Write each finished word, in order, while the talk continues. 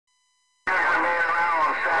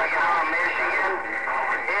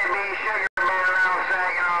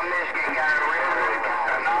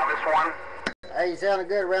you sounding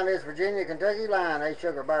good around this Virginia-Kentucky line. Hey,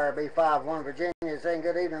 Sugar Bear, B51 Virginia, saying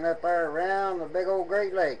good evening up there around the big old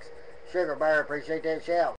Great Lakes. Sugar Bear, appreciate that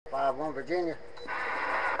shout. 51 Virginia.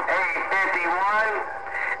 A51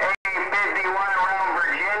 around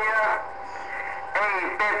Virginia.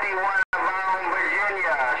 A51 around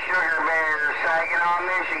Virginia. Sugar Bear, Saginaw,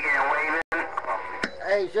 Michigan, waving.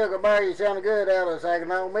 Hey, Sugar Bear, you sounding good out of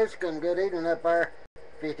Saginaw, Michigan. Good evening up there.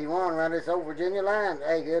 51 around this old Virginia line.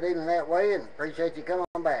 Hey, good evening that way, and appreciate you coming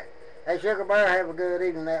back. Hey, Sugar Bear, have a good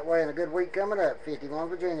evening that way and a good week coming up. 51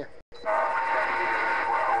 Virginia. 15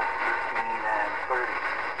 and 30.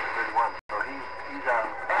 31. So he's on.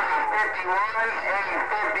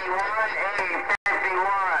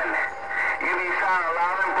 A51. You be sounding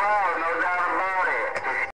loud and proud, no doubt about it.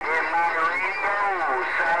 In my radio,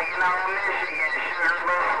 Saginaw, Michigan, Sugar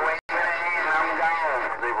Bear, waving a hand, I'm gone.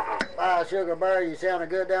 Sugar Bear, you sounding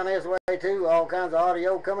good down this way too. All kinds of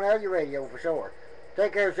audio coming out of your radio for sure.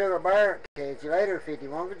 Take care, Sugar Bear. Catch you later.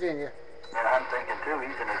 51 Virginia. And I'm thinking too,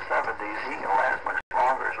 he's in his 70s. He can last much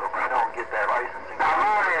longer. So if I don't get that licensing. How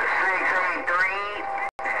about his 683?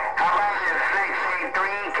 How about his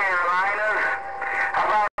 683 Carolinas? How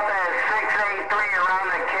about that 683 around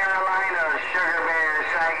the Carolinas? Sugar Bear,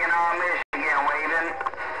 Saginaw, Michigan, waving.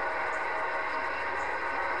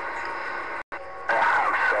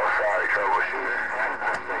 I'm so sorry, troubleshooter.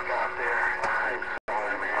 I think out there. I'm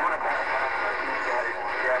sorry, man. I'm gonna back up. Let these guys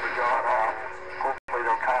grab a jaw off. Hopefully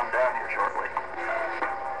they'll calm down here shortly.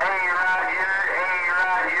 Hey, Roger.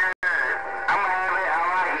 I'm gonna have it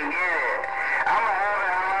how I can get it.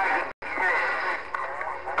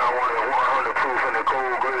 I want it 100 proof in the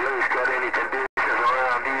cold Great Lakes. Got any conditions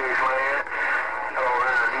around DH land?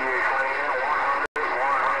 Around DH land, 100.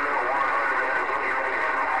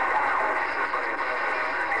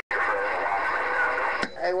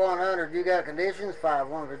 Hey, 100, you got conditions?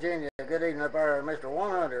 51 Virginia. Good evening up there, Mr.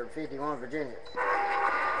 100, 51 Virginia.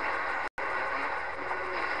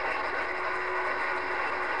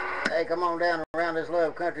 Hey, come on down around this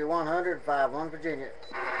love country, 100, 51 Virginia.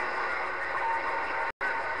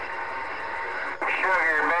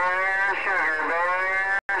 Sugar Bear,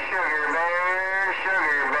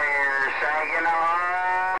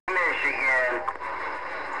 Saginaw, Michigan.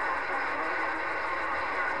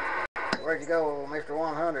 Where'd you go, Mr.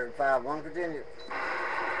 100, 51 Virginia?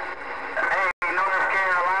 Hey, North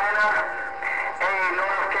Carolina,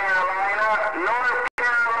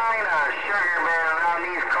 Sugar Bear around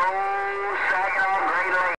these cold Saginaw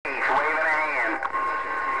Great Lakes, waving a hand.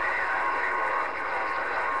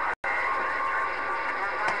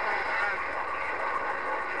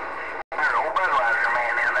 There's an old Budweiser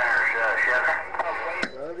man in there, Sugar.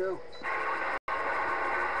 Will do.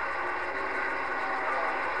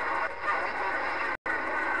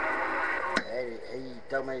 He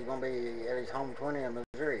told me he's going to be at his home 20 in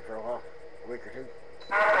Missouri for a while, a week or two.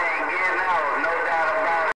 Nothing getting out, no doubt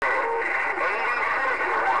about it.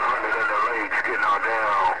 86, 100 in the lakes, getting all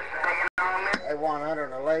down. Hey, 100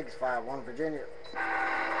 in the lakes, 51 Virginia.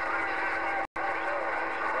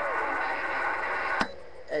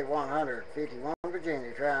 Hey, 100, 51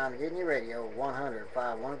 Virginia, trying to get in your radio, 100,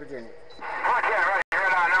 51 Virginia. Watch out, right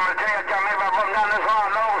here now, number 3, tell me about putting down this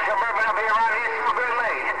long, low, suburban up here around these two Great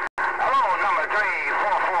Lakes. Hello, number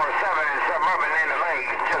 3447, suburban in the lake,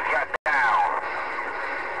 just got down.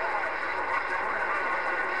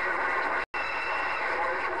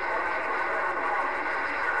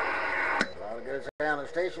 A lot of good sound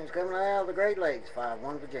stations coming out of the Great Lakes,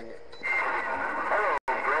 51 Virginia. Hello,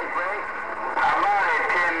 Great Lake. How about it,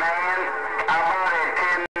 Tin Man?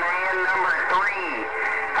 Number 3.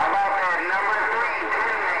 How about that number 3,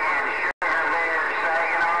 Tin Man? Sugar Bear,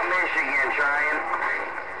 Saginaw, Michigan, trying.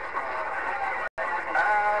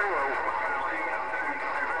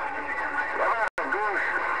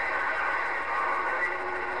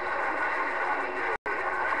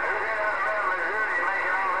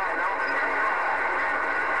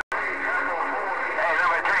 Hey,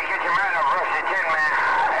 number 3, get your man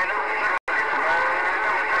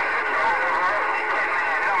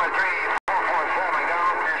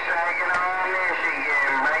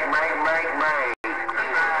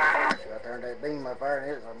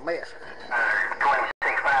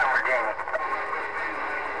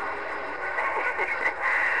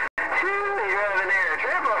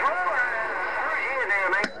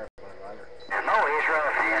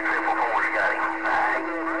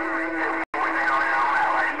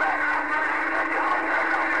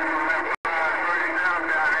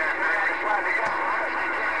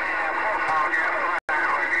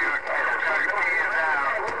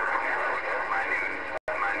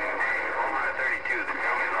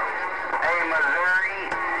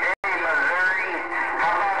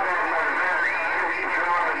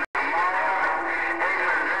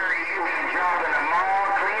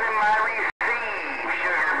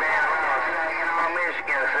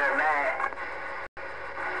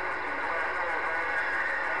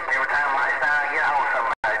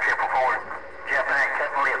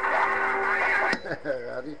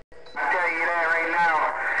Roddy. I tell you that right now.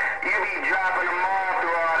 You be dropping them all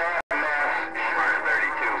through all that mess.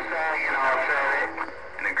 32. You know what I'm saying?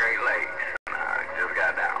 In the Great Lakes. Just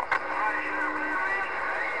got down.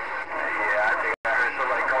 Yeah, I think I heard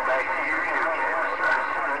somebody come back to you.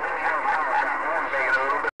 Making a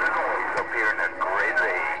little bit of noise up here in the Great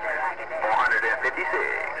Lakes. 456.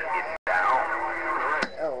 Getting down.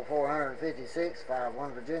 Oh, 456,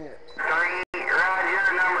 5-1 Virginia. 3, Roger,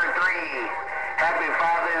 number 3. Happy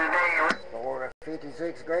Father's Day.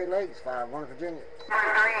 456 Great Lakes, 5-1 Virginia. Number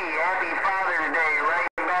 3, Happy Father's Day. Right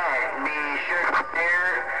back. The Sugar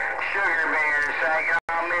Bear,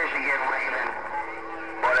 Saginaw, Michigan, waving.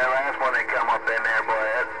 Boy, that last one that come up in there, boy,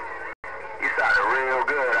 you sounded real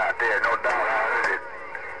good out there, no doubt.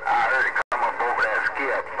 I heard it come up over that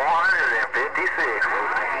skip. 456 with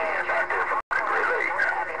my hands out there from the Great Lakes.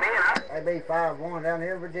 AB 5-1 down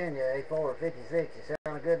here in Virginia, A456. You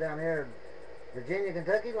sound good down here. Virginia,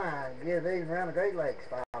 Kentucky line. Give these around the Great Lakes,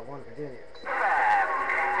 5-1 Virginia.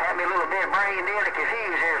 Had me a little bit brain dead and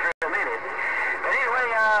confused here for a minute. But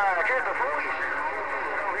anyway, triple for you.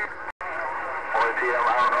 Boy, Tim,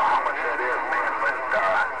 I don't know how much that is, man, but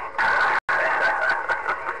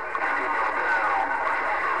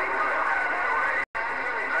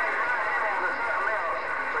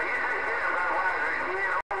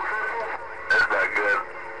that's not good.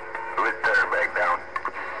 Let's turn back down.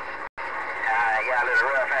 Got a little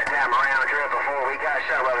rough that time around, triple four. We got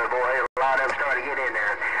some of it, boy. A lot of them started to get in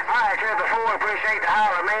there. All right, triple four. Appreciate the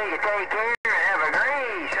holler, man. You take care and have a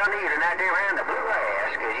great Sunday evening out there around the blue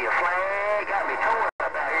grass, because your flag got me torn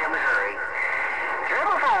up out here in Missouri.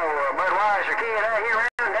 Triple four, Budweiser kid out here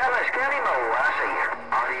around Dallas County, Mo. I see you.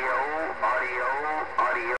 Audio, audio,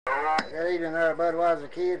 audio. Good evening there,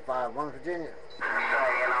 Budweiser kid, 5-1 Virginia.